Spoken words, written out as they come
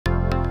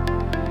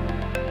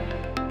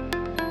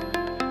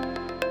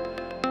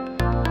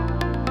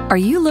Are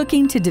you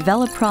looking to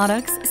develop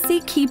products,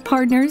 seek key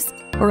partners,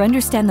 or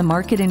understand the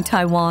market in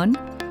Taiwan?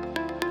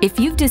 If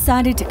you've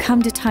decided to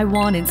come to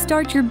Taiwan and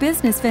start your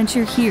business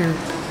venture here,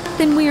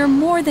 then we are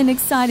more than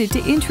excited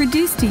to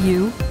introduce to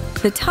you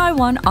the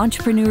Taiwan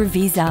Entrepreneur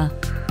Visa,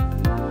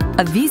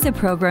 a visa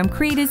program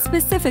created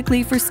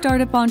specifically for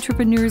startup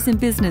entrepreneurs and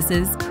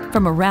businesses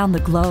from around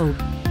the globe.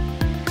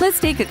 Let's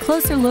take a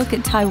closer look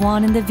at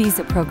Taiwan and the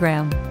visa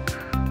program.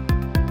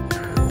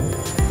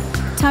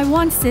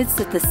 Taiwan sits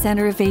at the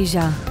center of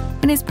Asia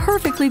and is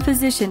perfectly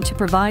positioned to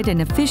provide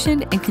an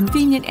efficient and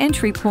convenient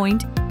entry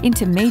point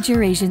into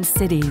major Asian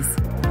cities.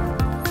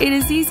 It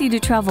is easy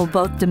to travel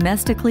both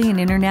domestically and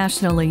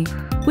internationally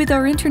with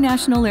our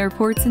international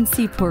airports and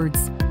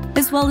seaports,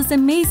 as well as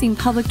amazing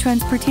public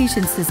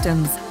transportation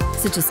systems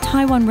such as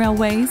Taiwan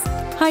Railways,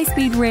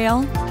 high-speed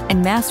rail,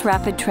 and mass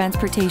rapid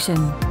transportation.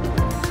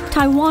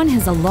 Taiwan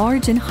has a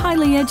large and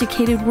highly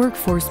educated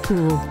workforce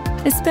pool,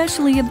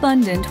 especially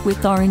abundant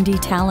with R&D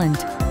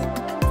talent.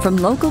 From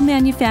local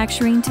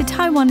manufacturing to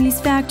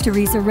Taiwanese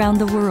factories around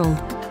the world,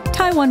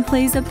 Taiwan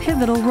plays a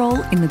pivotal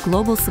role in the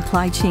global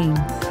supply chain,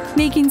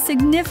 making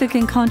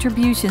significant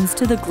contributions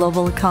to the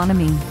global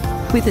economy.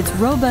 With its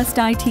robust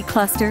IT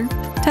cluster,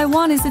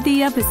 Taiwan is at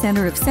the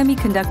epicenter of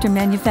semiconductor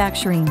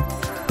manufacturing.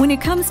 When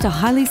it comes to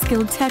highly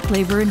skilled tech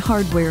labor and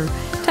hardware,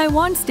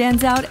 Taiwan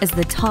stands out as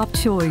the top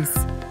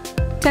choice.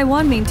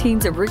 Taiwan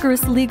maintains a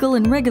rigorous legal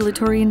and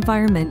regulatory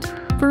environment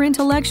for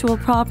intellectual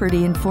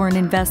property and foreign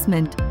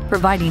investment,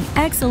 providing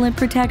excellent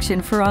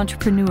protection for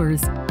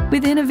entrepreneurs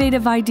with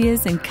innovative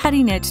ideas and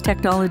cutting-edge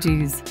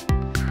technologies.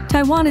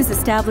 Taiwan has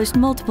established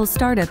multiple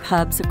startup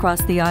hubs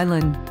across the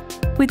island,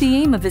 with the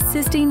aim of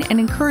assisting and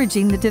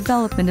encouraging the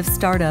development of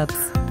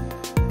startups.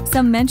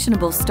 Some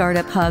mentionable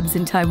startup hubs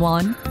in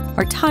Taiwan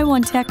are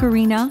Taiwan Tech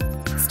Arena,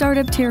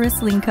 Startup Terrace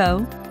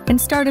Linkou, and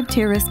Startup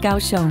Terrace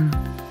Kaohsiung.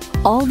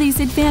 All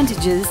these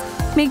advantages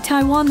make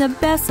Taiwan the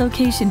best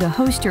location to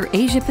host your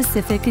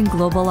Asia-Pacific and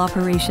global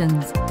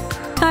operations.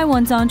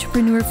 Taiwan's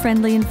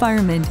entrepreneur-friendly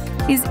environment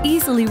is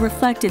easily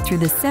reflected through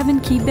the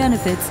 7 key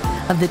benefits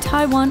of the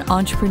Taiwan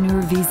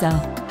Entrepreneur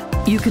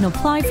Visa. You can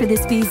apply for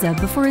this visa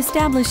before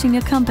establishing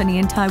a company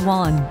in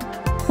Taiwan.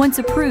 Once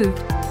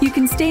approved, you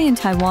can stay in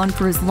Taiwan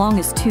for as long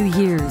as 2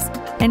 years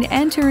and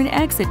enter and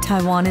exit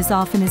Taiwan as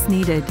often as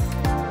needed.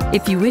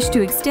 If you wish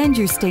to extend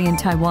your stay in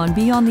Taiwan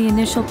beyond the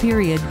initial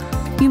period,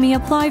 you may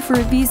apply for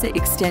a visa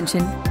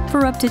extension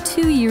for up to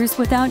 2 years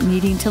without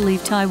needing to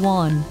leave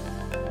Taiwan.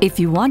 If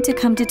you want to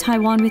come to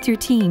Taiwan with your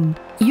team,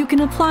 you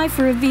can apply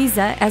for a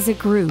visa as a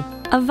group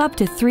of up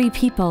to 3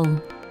 people.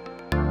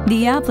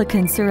 The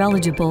applicants are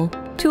eligible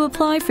to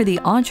apply for the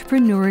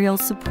entrepreneurial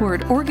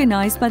support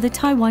organized by the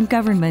Taiwan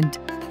government,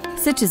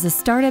 such as a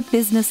startup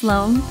business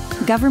loan,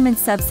 government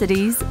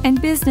subsidies,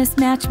 and business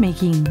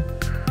matchmaking.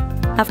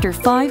 After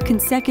 5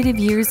 consecutive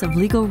years of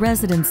legal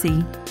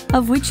residency,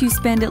 of which you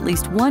spend at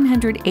least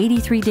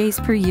 183 days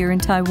per year in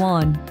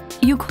Taiwan,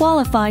 you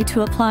qualify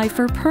to apply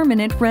for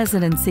permanent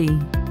residency.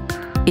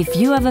 If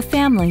you have a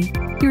family,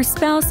 your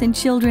spouse and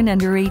children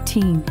under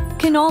 18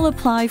 can all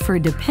apply for a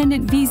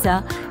dependent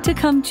visa to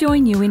come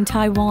join you in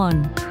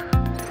Taiwan.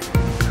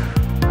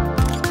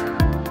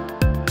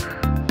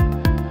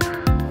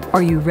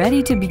 Are you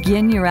ready to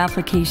begin your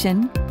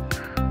application?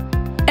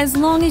 As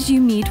long as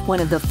you meet one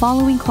of the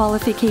following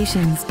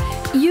qualifications,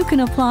 you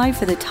can apply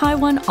for the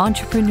Taiwan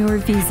Entrepreneur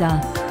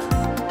Visa.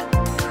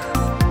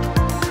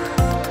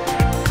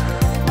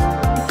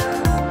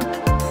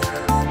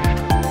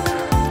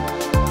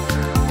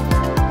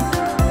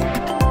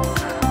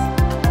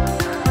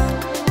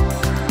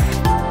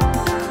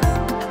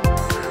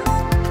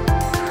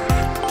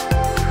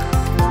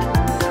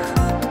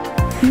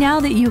 Now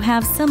that you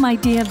have some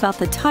idea about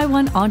the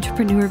Taiwan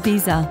Entrepreneur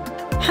Visa,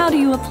 how do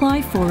you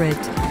apply for it?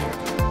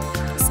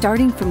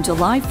 Starting from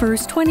July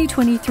 1st,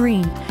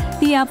 2023,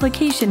 the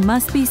application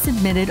must be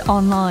submitted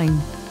online.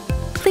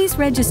 Please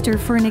register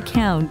for an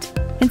account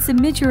and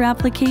submit your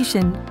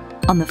application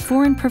on the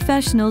Foreign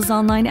Professionals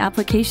Online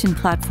Application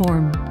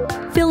Platform.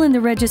 Fill in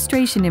the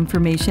registration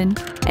information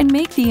and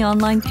make the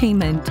online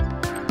payment.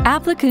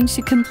 Applicants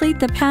should complete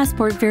the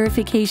passport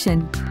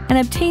verification and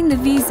obtain the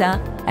visa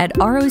at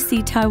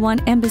ROC Taiwan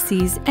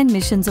embassies and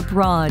missions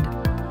abroad,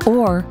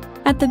 or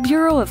at the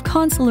Bureau of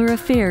Consular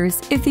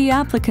Affairs if the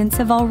applicants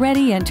have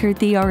already entered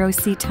the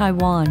ROC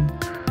Taiwan.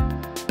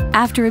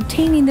 After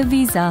obtaining the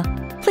visa,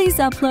 please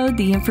upload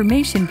the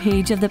information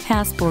page of the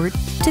passport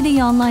to the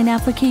online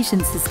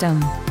application system.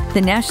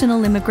 The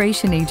National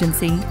Immigration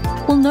Agency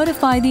will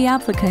notify the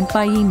applicant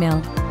by email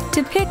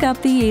to pick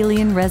up the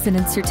alien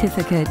residence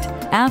certificate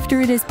after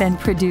it has been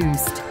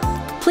produced.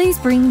 Please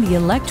bring the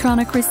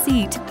electronic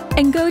receipt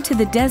and go to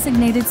the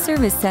designated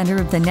service center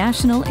of the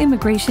National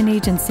Immigration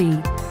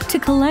Agency to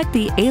collect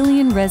the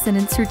alien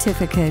residence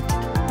certificate.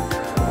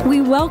 We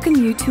welcome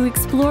you to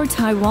explore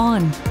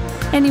Taiwan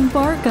and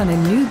embark on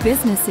a new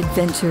business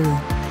adventure.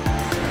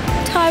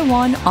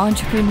 Taiwan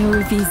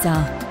Entrepreneur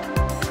Visa.